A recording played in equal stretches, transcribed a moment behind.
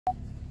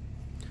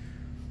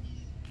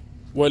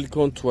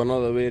Welcome to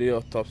another video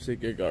of Top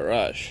Secret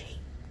Garage.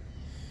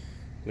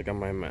 Look at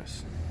my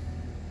mess,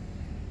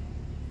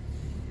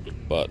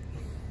 but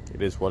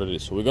it is what it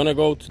is. So we're gonna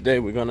go today.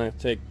 We're gonna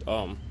take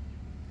the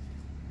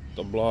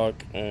block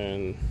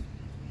and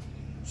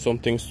some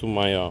things to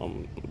my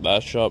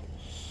last shop,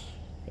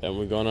 and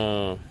we're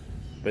gonna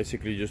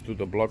basically just do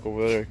the block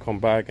over there, come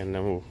back, and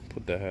then we'll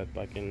put the head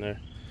back in there.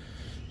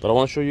 But I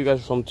want to show you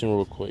guys something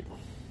real quick,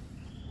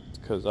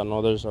 because I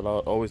know there's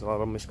always a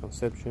lot of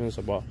misconceptions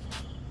about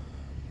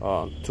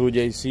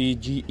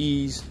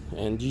 2JZGTEs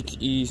and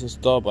GTEs and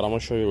stuff, but I'm gonna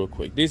show you real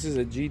quick. This is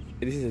a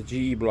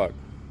GE block,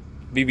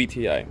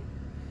 BBTI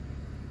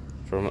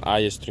from an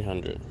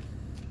IS300.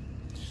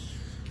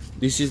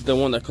 This is the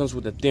one that comes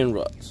with the thin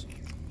rods.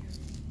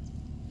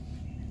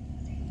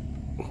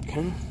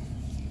 Okay.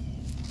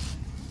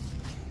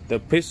 The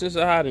pistons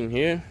I had in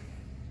here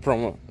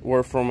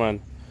were from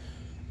an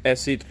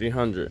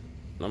SC300,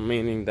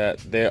 meaning that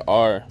they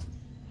are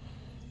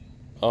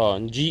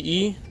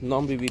GE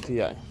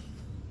non-BBTI.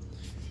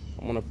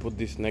 I'm gonna put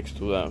this next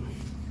to that.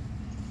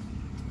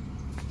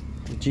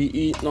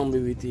 GE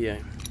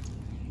non-BBTI.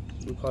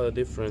 Look how the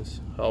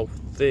difference, how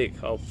thick,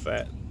 how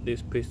fat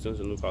these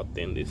pistons, and look how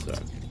thin these are.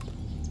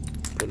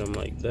 Put them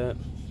like that.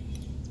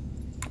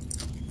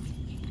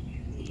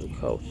 Look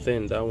how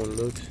thin that one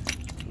looks.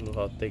 Look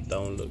how thick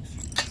that one looks.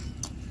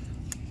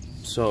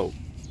 So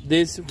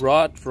this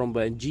rod from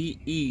the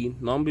GE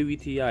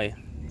non-BBTI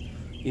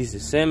is the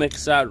same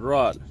exact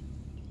rod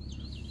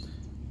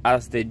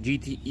as the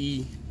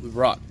GTE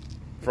rod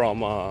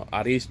from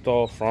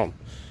Aristo, from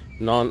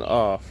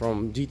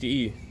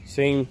GTE,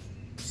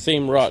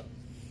 same rod.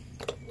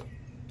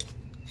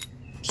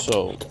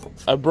 So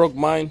I broke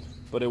mine,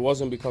 but it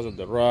wasn't because of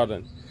the rod,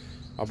 and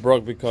I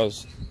broke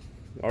because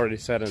I already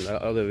said in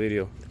the other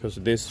video, because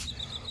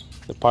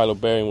the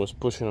pilot bearing was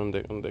pushing on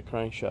the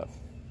crankshaft.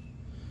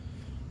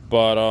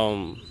 But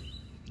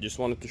just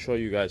wanted to show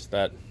you guys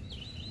that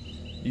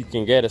you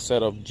can get a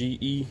set of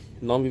GE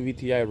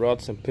non-BBTI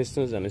rods and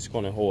pistons, and it's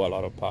gonna hold a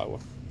lot of power.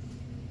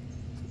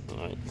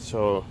 Alright,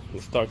 so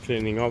let's start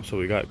cleaning up, so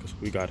we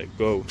gotta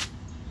go.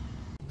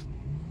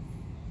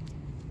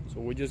 So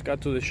we just got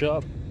to the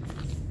shop,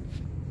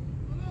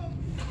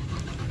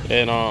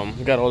 and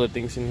we got all the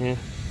things in here.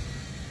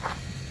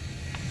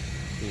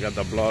 We got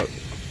the block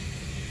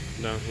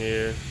down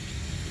here,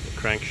 the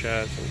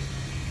crankshaft,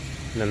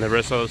 and then the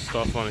rest of the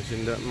stuff on is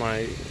in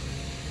my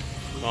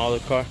other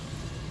car.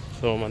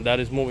 So my dad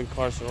is moving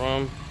cars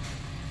around,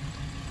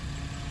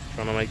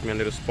 trying to make me a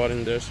little spot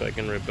in there so I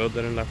can rebuild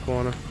it in that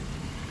corner,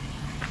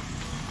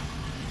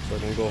 so I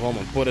can go home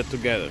and put it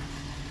together.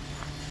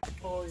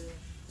 Oh yeah.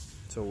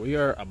 So we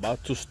are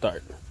about to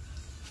start.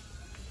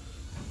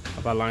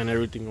 I've aligned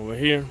everything over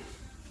here.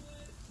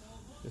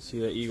 You see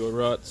the Eagle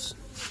rods,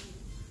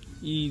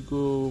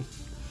 Eagle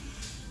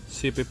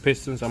CP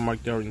pistons. I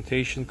marked the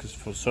orientation because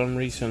for some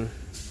reason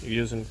it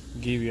doesn't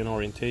give you an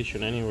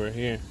orientation anywhere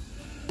here.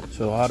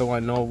 So how do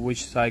I know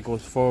which side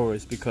goes forward?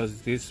 It's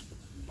because this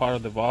part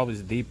of the valve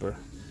is deeper.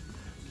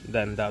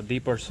 Then that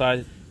deeper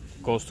side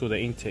goes to the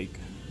intake,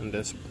 and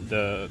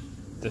the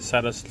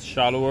side that's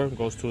shallower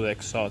goes to the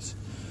exhaust.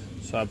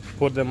 So I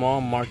put them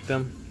on, mark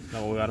them,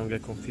 that way I don't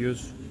get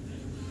confused.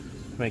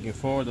 Making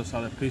forward, those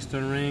are the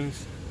piston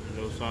rings.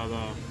 Those are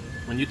the,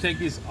 when you take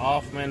these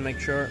off, man, make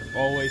sure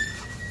always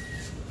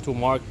to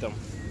mark them.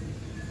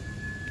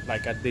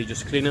 Like I did,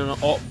 just clean them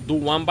up, do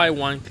one by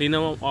one, clean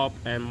them up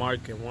and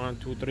mark it 1,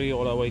 2, 3,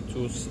 all the way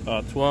to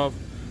 12,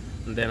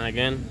 and then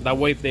again, that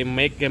way if they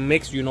get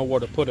mixed, you know where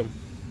to put them.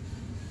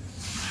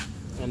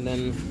 And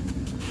then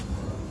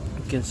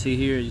you can see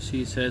here, you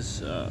see it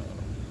says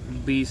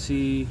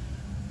BC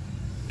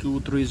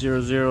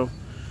 2300.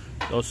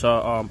 Those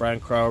are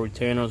brand crow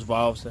retainers,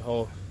 valves, the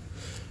whole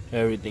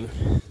everything.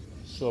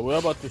 So we're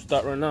about to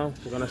start right now.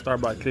 We're gonna start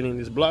by cleaning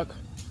this block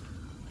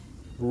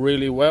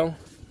really well,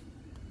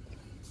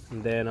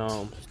 and then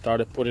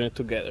started putting it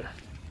together.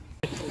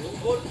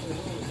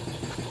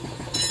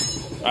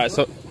 Alright,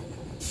 so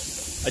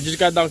I just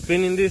got done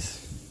cleaning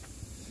this,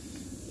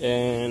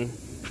 and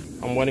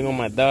I'm waiting on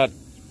my dad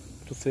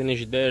to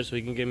finish there so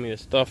he can give me the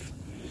stuff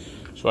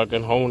so I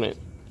can hone it.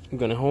 I'm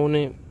gonna hone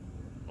it,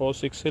 all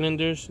 6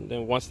 cylinders, and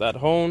then once that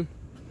hone,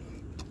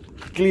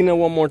 clean it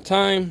one more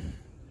time,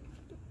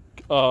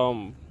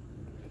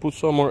 put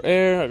some more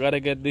air. I gotta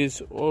get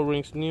these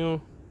O-rings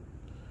new.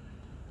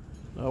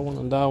 That one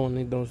and that one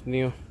need those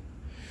new.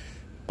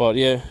 But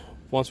yeah,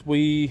 once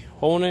we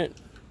hone it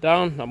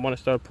down, I'm gonna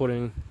start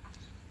putting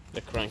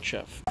the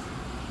crankshaft.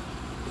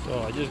 So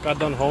I just got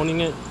done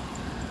honing it.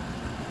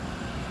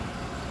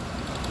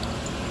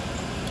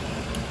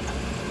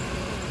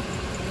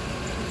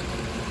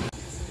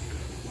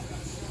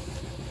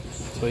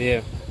 So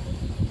yeah,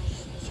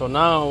 so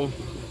now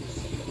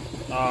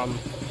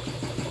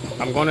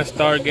I'm gonna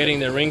start getting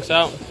the rings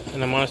out,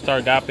 and I'm gonna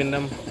start gapping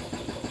them.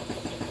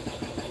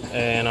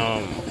 And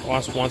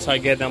once I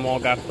get them all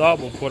gapped up,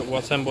 we'll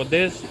assemble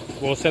this.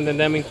 We'll send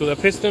them into the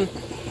piston,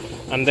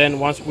 and then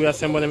once we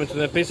assemble them into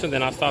the piston,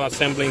 then I'll start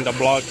assembling the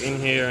block in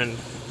here and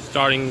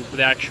starting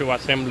the actual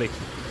assembly.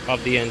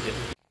 of the engine.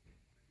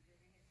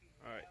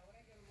 Alright.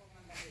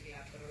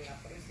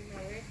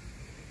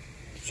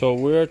 So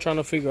we're trying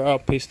to figure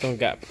out piston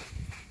gap.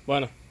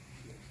 Bueno.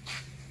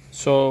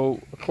 So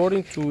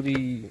according to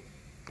the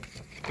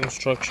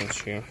instructions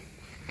here,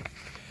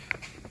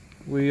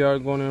 we are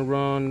going to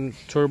run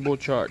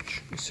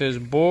turbocharge. It says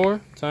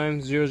bore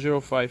times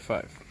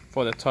 0055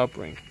 for the top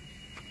ring.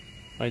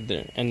 Right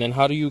there. And then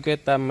how do you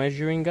get that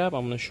measuring gap?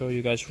 I'm going to show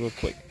you guys real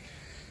quick.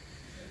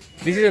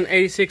 This is an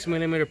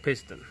 86mm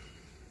piston.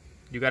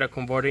 You got to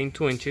convert it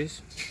into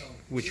inches,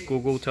 which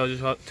Google tells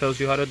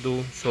you how to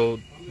do. So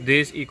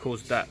this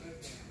equals that.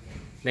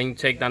 Then you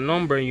take that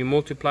number and you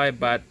multiply it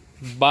by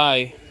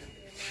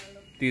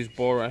this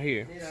bore right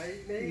here,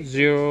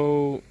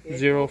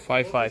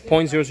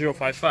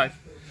 0.0055,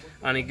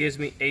 and it gives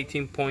me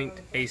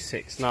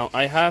 18.86. Now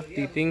I have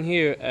the thing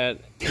here at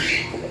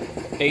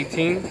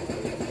 18.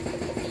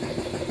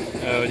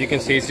 You can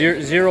see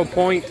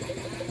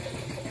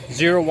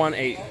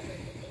 0.018.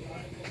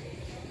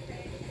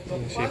 Let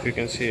me see if you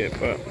can see it,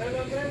 but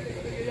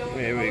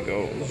there we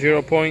go,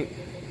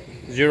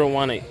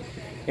 0.018.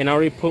 And I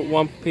already put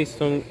one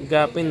piston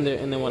gap in there,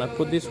 and then when I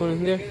put this one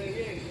in there,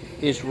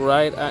 it's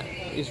right on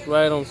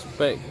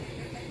spec.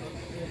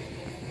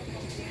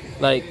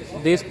 Like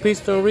this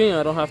piston ring,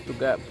 I don't have to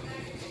gap.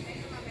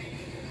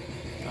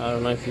 I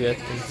don't know if you guys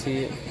can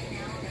see it,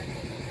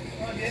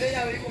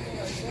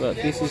 but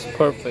this is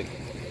perfect.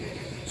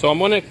 So I'm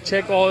gonna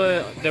check all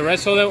the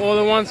rest of the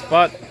other ones,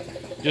 but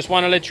just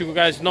want to let you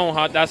guys know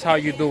that's how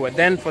you do it.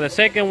 Then for the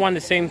second one,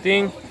 the same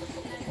thing,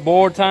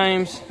 bore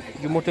times,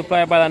 you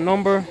multiply it by that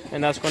number,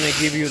 and that's gonna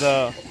give you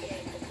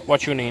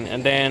what you need.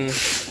 And then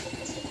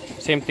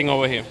same thing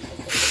over here.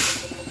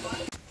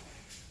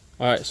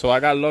 Alright, so I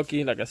got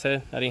lucky. Like I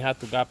said, I didn't have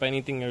to gap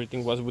anything.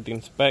 Everything was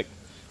within spec.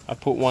 I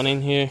put one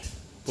in here,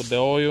 put the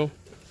oil,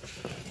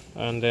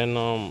 and then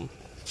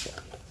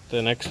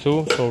the next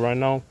two. So right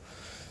now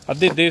I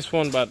did this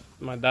one, but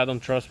my dad don't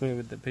trust me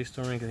with the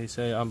piston ring because he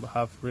said I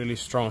have really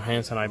strong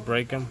hands and I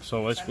break them,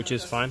 so which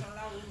is fine.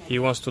 He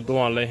wants to do,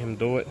 I'll let him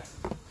do it.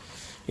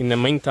 In the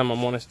meantime,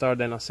 I'm gonna start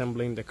then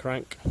assembling the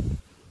crank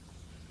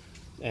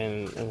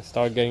and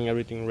start getting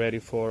everything ready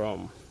for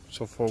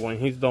so for when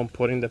he's done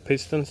putting the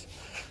pistons,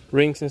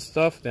 rings and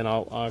stuff, then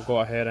I'll go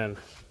ahead and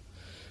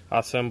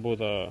assemble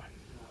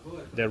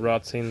the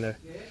rods in there.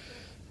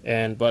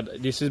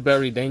 But this is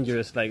very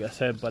dangerous, like I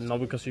said, but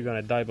not because you're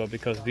gonna die, but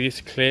because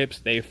these clips,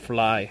 they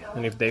fly,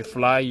 and if they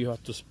fly, you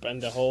have to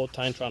spend the whole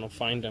time trying to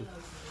find them.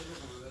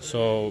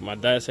 So my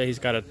dad said he's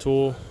got a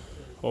tool.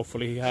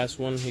 Hopefully he has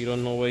one. He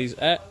don't know where he's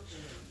at,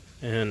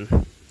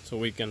 and so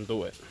we can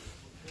do it.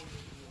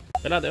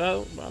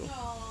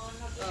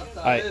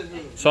 Alright,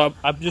 so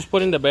I'm just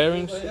putting the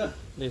bearings,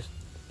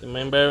 the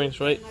main bearings,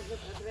 right?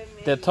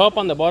 The top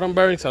and the bottom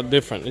bearings are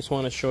different. Just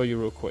want to show you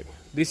real quick.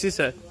 This is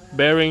a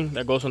bearing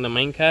that goes on the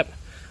main cap,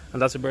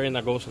 and that's a bearing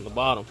that goes on the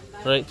bottom,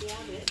 right?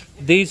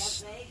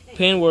 This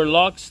pin where it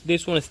locks,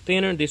 this one is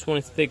thinner, this one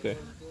is thicker.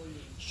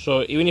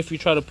 So even if you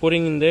try to put it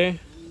in there,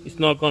 it's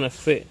not gonna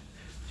fit.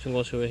 This one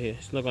goes over here.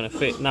 It's not gonna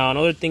fit. Now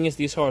another thing is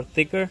these are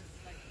thicker,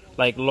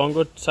 like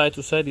longer side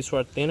to side. These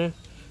are thinner,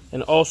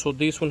 and also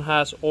this one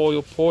has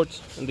oil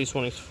ports, and this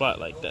one is flat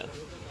like that.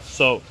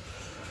 So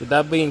with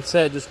that being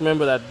said, just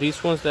remember that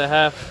these ones that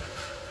have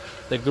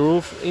the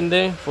groove in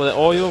there for the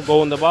oil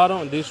go on the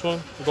bottom, and this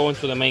one go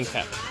into the main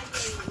cap.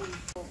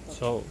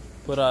 So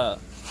put a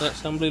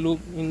assembly loop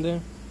in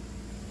there.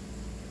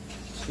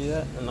 See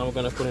that? And now we're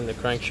gonna put in the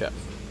crankshaft.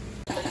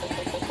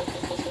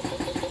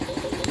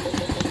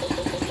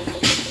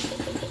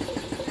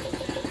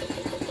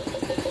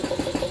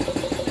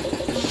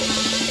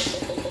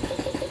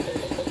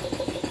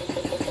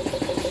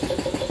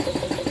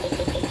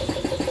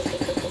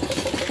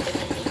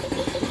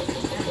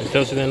 It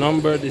tells you the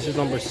number. This is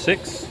number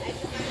 6.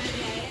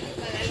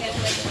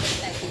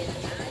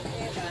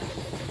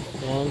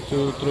 1,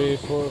 2, 3,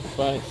 4,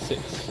 5,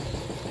 6.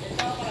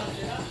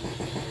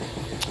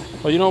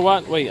 Oh, you know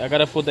what? Wait, I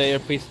gotta put the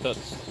ARP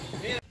studs.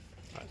 Right,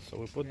 so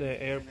we put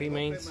the ARP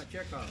mains,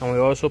 and we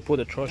also put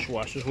the thrust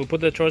washers. We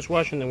put the thrust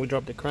washer, and then we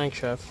drop the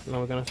crankshaft. Now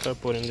we're gonna start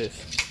putting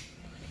this.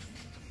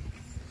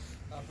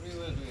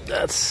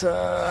 That's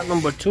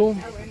number 2.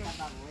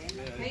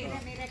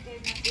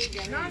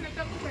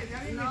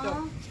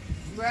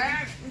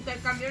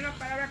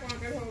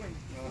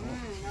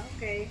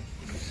 Okay.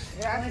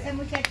 Ese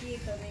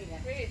muchachito, mira.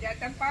 Sí, ya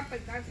está en pampa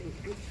casi.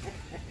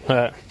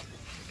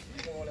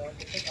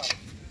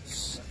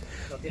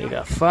 We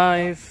got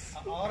 5.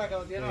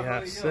 We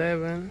have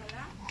 7.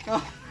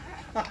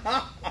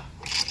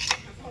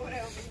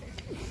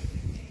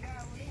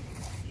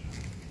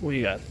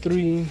 We got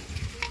 3.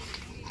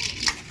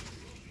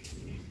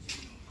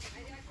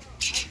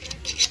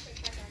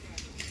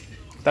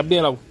 ¿Estás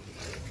bien, Lau?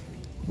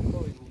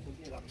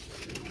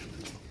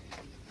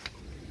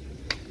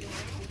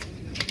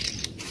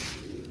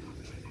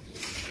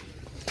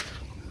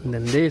 And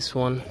then this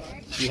one,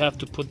 you have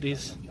to put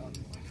this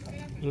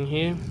in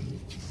here.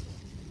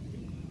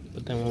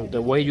 But then the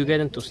way you get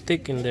them to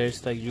stick in there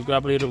is like you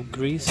grab a little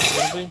grease, a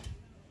little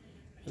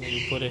bit,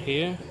 You put it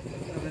here,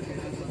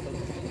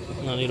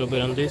 and a little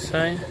bit on this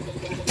side,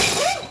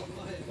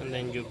 and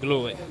then you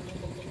glue it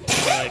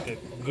like a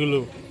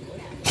glue.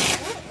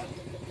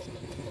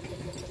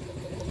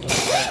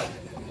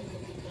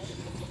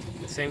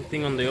 The same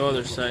thing on the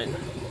other side.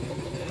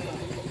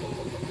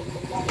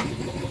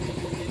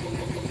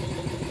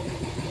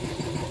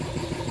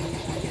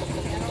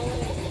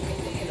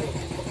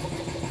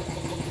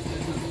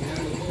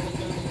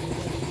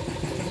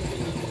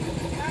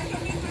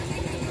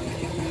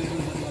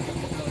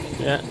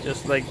 Yeah,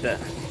 just like that.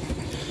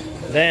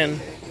 Then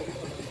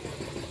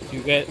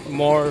you get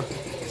more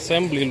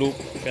assembly loop.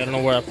 I don't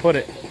know where I put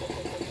it.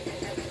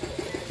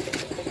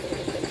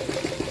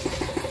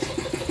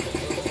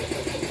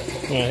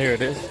 Yeah, here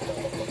it is.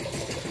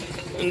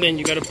 And then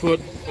you gotta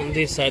put on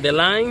this side. The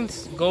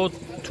lines go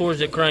towards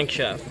the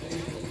crankshaft.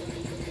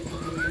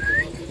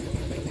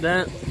 Like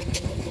that.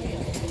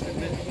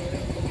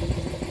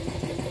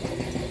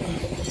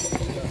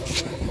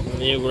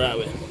 And you grab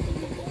it.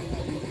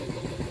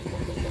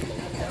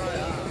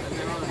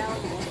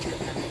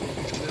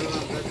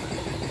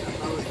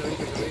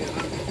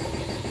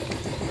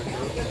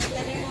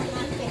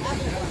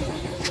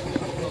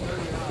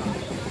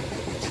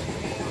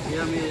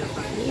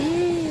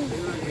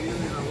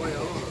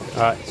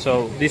 Alright,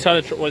 so these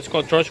are what's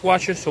called truss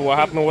washers. So what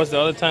happened was the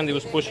other time they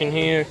was pushing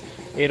here,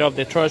 ate up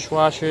the truss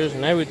washers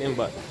and everything,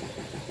 but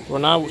we're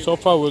now, so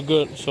far we're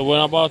good. So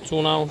we're about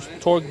to now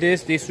torque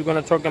this. We're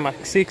gonna torque them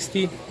at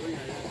 60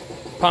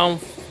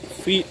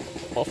 pound-feet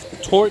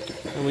of torque,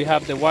 and we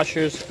have the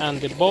washers and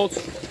the bolts,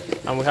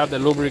 and we have the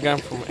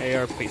lubricant from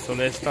ARP. So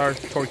let's start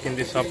torquing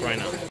this up right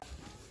now.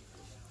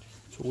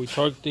 So we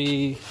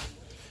torqued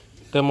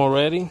them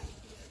already.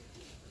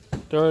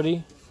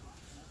 30,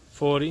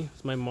 40,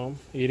 it's my mom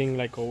eating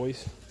like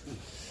always.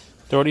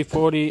 30,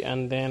 40,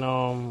 and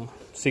then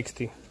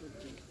 60.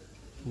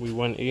 We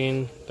went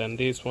in, then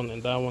this one,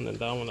 and that one, and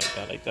that one,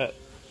 like that.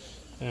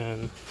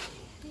 And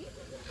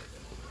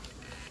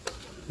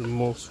it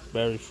moves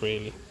very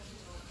freely.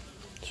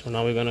 So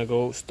now we're gonna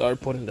go start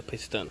putting the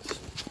pistons.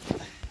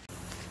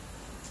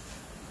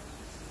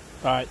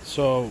 Alright,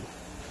 so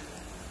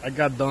I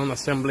got done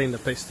assembling the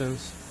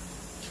pistons.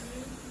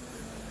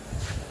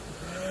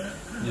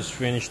 Just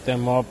finished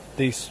them up.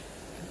 These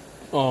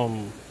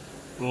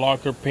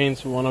locker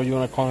pins, one of you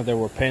wanna call it, they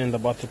were pain in the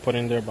butt to put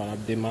in there, but I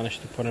did manage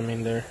to put them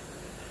in there.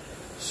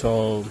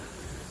 So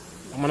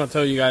I'm gonna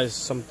tell you guys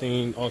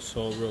something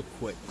also real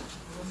quick.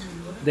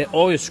 The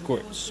oil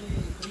squirts.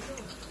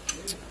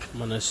 I'm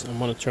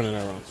gonna turn it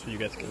around so you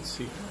guys can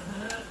see.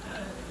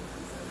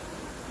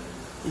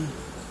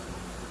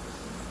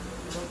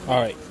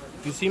 Alright,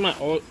 you see my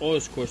oil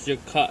squirts, they're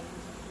cut.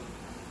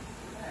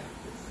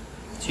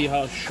 See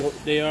how short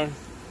they are?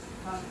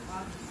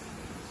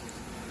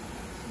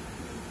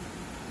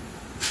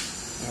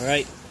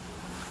 Alright,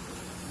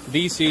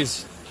 this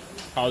is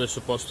how they're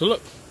supposed to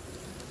look.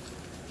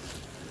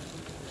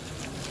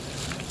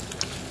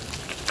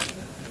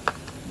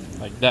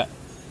 Like that.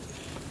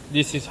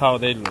 This is how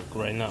they look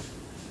right now.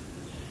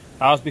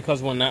 That's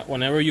because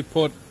whenever you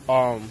put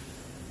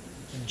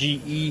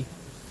GE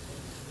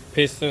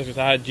pistons, because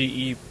I had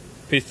GE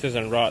pistons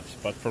and rods,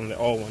 but from the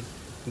old one,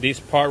 this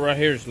part right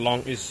here is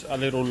a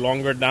little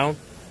longer down,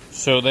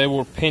 so they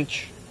will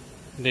pinch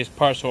this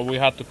part, so we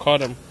had to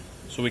cut them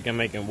so we can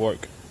make them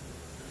work.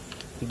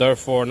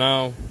 Therefore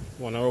now,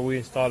 whenever we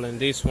installing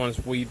these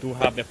ones, we do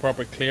have the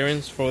proper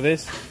clearance for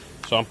this,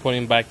 so I'm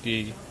putting back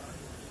the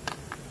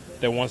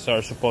ones that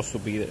are supposed to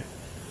be there.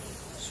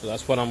 So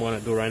that's what I'm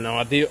gonna do right now.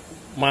 I did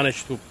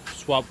manage to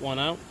swap one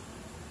out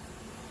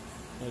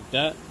like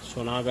that,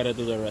 so now I gotta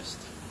do the rest.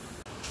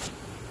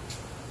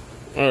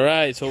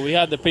 Alright, so we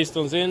had the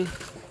pistons in.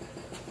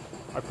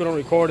 I couldn't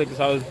record it because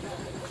I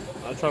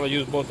was trying to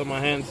use both of my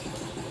hands,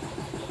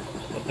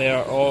 but they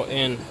are all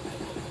in.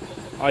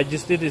 I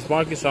just did this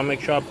marking so I make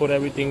sure I put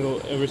every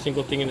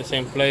single thing in the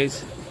same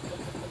place,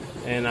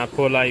 and I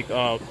put like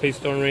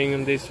piston ring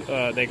on this,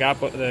 the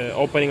gap, the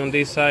opening on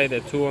this side, the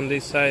two on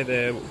this side,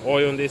 the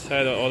oil on this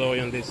side, the other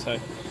oil on this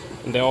side,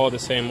 and they're all the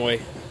same way.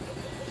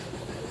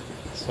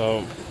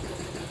 So,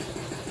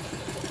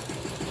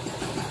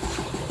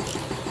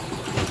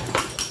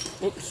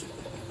 oops,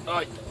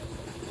 alright.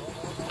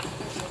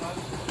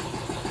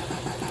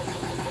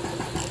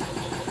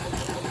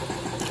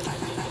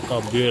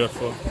 Oh,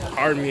 beautiful.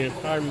 Harmony,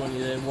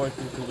 they're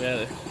working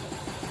together.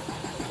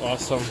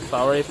 Awesome. So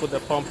I already put the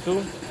pump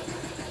too.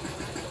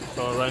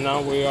 So right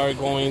now we are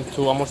going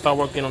to, I'm gonna start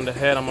working on the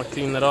head. I'm gonna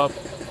clean it up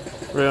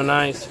real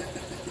nice.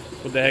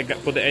 Put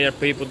the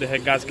ARP, put the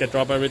head gasket,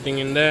 drop everything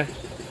in there.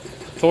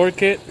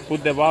 Torque it,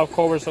 put the valve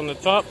covers on the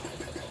top,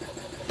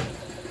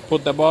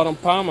 put the bottom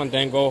palm, and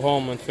then go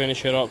home and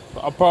finish it up.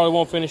 I probably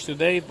won't finish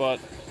today, but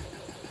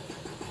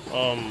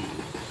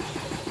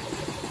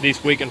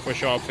this weekend for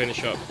sure I'll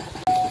finish up.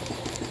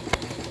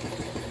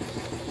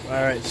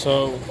 Alright,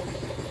 so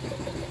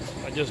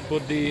I just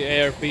put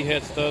the ARP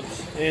head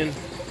studs in.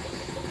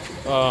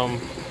 I'm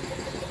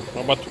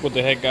about to put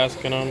the head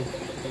gasket on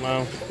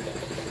now.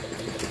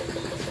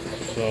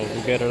 So So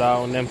we get it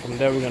out, and then from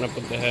there we're gonna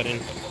put the head in.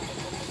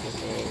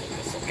 So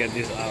let's get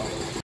this out.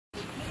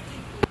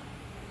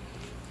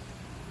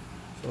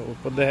 So we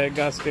put the head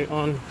gasket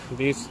on.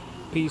 This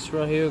piece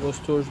right here goes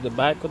towards the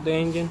back of the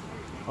engine,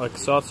 or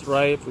exhaust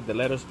right with the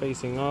letters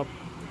facing up.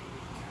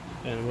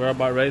 And we're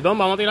about ready. Don,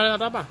 vamos a tirar la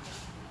tapa.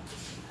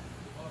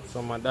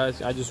 So my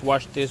guys, I just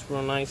washed this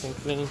real nice and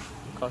clean. Look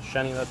how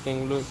shiny that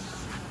thing looks.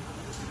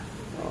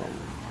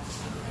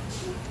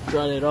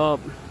 Dried it up,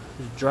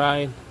 it's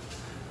dried.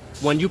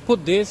 When you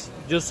put this,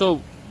 just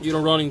so you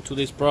don't run into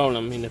this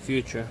problem in the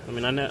future. I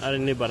mean, I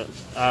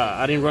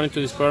didn't run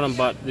into this problem,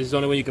 but this is the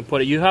only way you can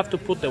put it. You have to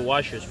put the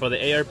washers for the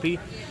ARP.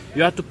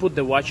 You have to put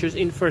the washers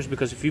in first,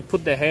 because if you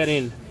put the head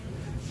in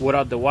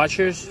without the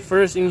washers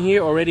first in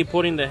here, already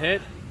putting the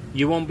head,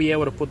 you won't be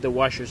able to put the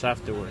washers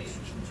afterwards.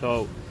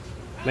 So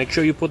make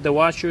sure you put the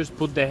washers,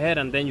 put the head,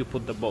 and then you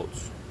put the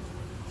bolts.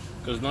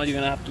 Because now you're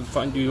gonna have to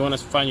find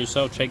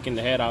yourself taking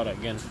the head out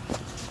again.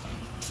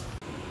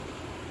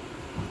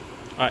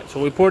 Alright,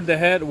 so we poured the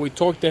head, we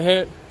torqued the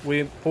head,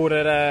 we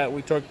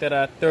torqued it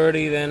at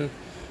 30, then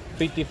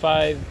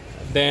 55,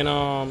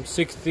 then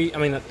 60,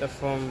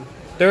 from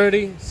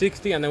 30,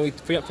 60, and then we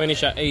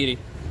finish at 80.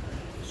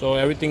 So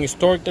everything is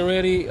torqued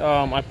already.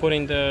 I put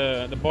in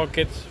the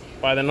buckets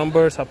by the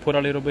numbers. I put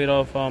a little bit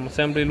of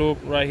assembly lube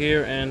right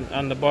here and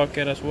on the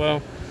bucket as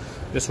well.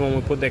 This one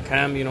we put the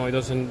cam, you know, it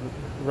doesn't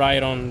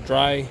ride on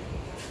dry.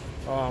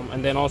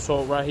 And then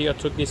also right here I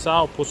took this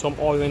out, put some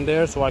oil in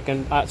there so I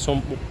can add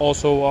some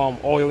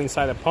oil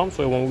inside the pump,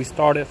 so when we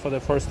start it for the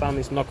first time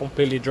it's not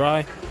completely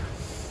dry.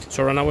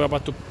 So right now we're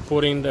about to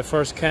put in the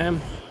first cam,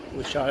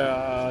 which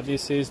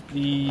this is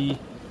the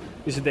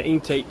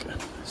intake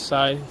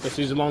side, because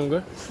it's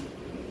longer,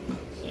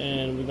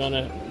 and we're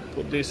gonna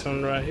put this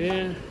one right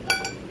here.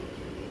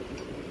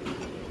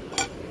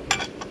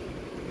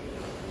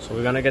 So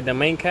we're gonna get the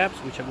main caps,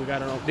 which we got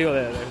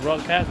the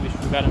rod caps, which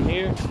we got them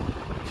here.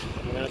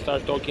 We're gonna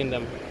start torquing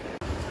them.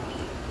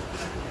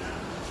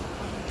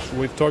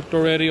 We've torqued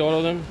already all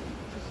of them.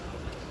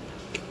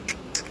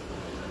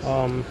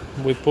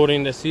 We put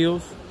in the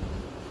seals,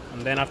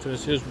 and then after the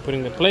seals we put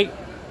in the plate,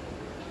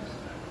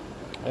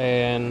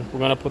 and we're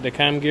gonna put the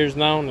cam gears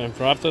down, and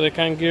after the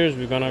cam gears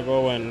we're gonna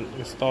go and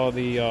install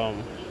the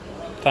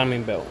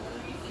timing belt.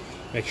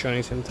 Make sure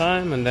it's in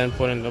time, and then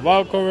put in the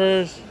valve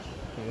covers.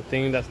 And I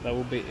think that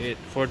will be it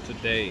for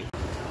today.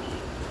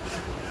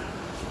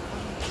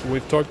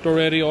 We've torqued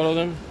already all of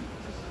them.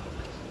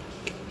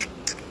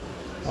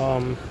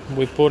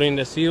 We put in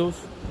the seals,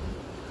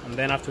 and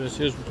then after the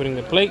seals we put in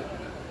the plate,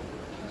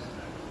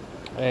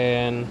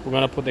 and we're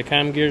gonna put the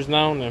cam gears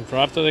down, and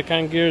after the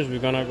cam gears we're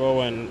gonna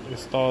go and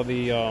install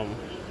the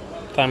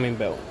timing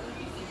belt.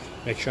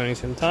 Make sure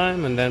it's in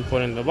time, and then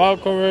put in the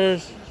valve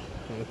covers.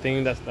 And I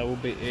think that will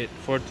be it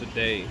for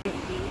today.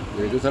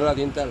 Hay que usar la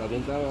tinta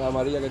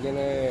amarilla que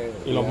tiene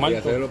y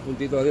hacer los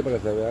puntitos así para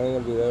que se vean en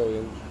el video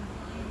bien.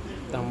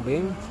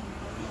 También.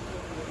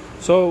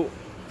 So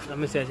let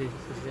me see.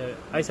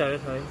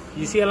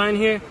 You see a line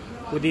here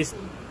with this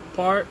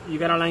part? You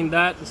gotta line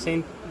that the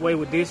same way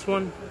with this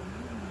one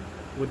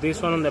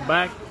on the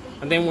back.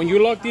 And then when you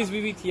lock this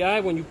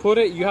VVTi, when you put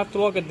it, you have to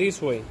lock it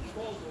this way.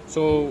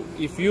 So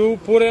if you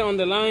put it on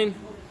the line,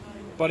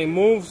 but it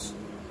moves,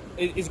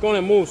 it's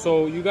gonna move.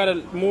 So you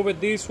gotta move it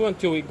this one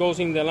till it goes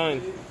in the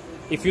line.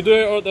 If you do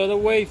it the other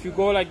way, if you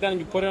go like that and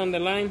you put it on the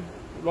line,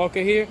 lock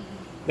it here,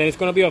 then it's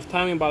gonna be off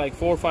timing by like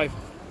 4 or 5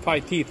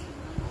 teeth.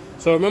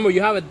 So remember,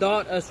 you have a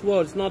dot as well.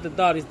 It's not the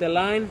dot, it's the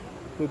line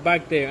with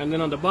back there. And then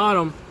on the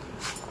bottom,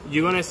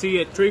 you're gonna see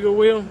a trigger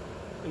wheel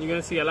and you're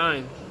gonna see a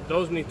line.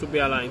 Those need to be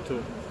aligned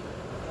too.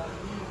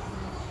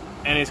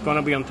 And it's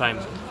gonna be on time.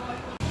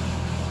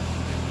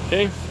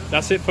 Okay,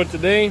 that's it for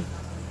today.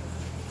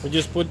 We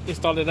just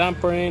installed the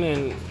damper in,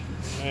 and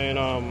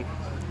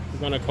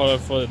we're gonna call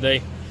it for the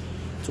day.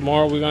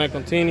 Tomorrow we're gonna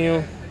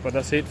continue, but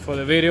that's it for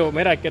the video.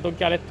 Mira, hay que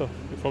toquear esto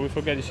before we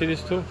forget. You see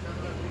this too?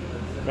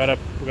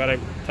 We gotta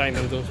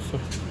tighten those too.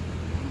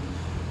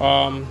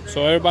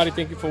 So everybody,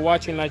 thank you for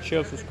watching. Like,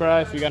 share,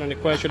 subscribe. If you got any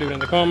questions, leave it in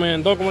the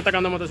comment. ¿Cómo está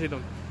quedando el motorcito?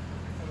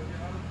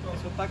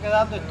 Eso está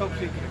quedando en top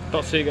secret.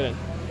 Top secret.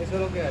 Eso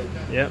es lo que hay.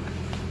 Yeah.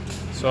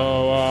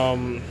 So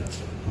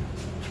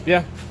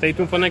yeah, stay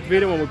tuned for next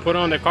video. When we put it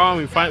on the car,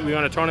 we're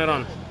gonna turn it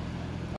on.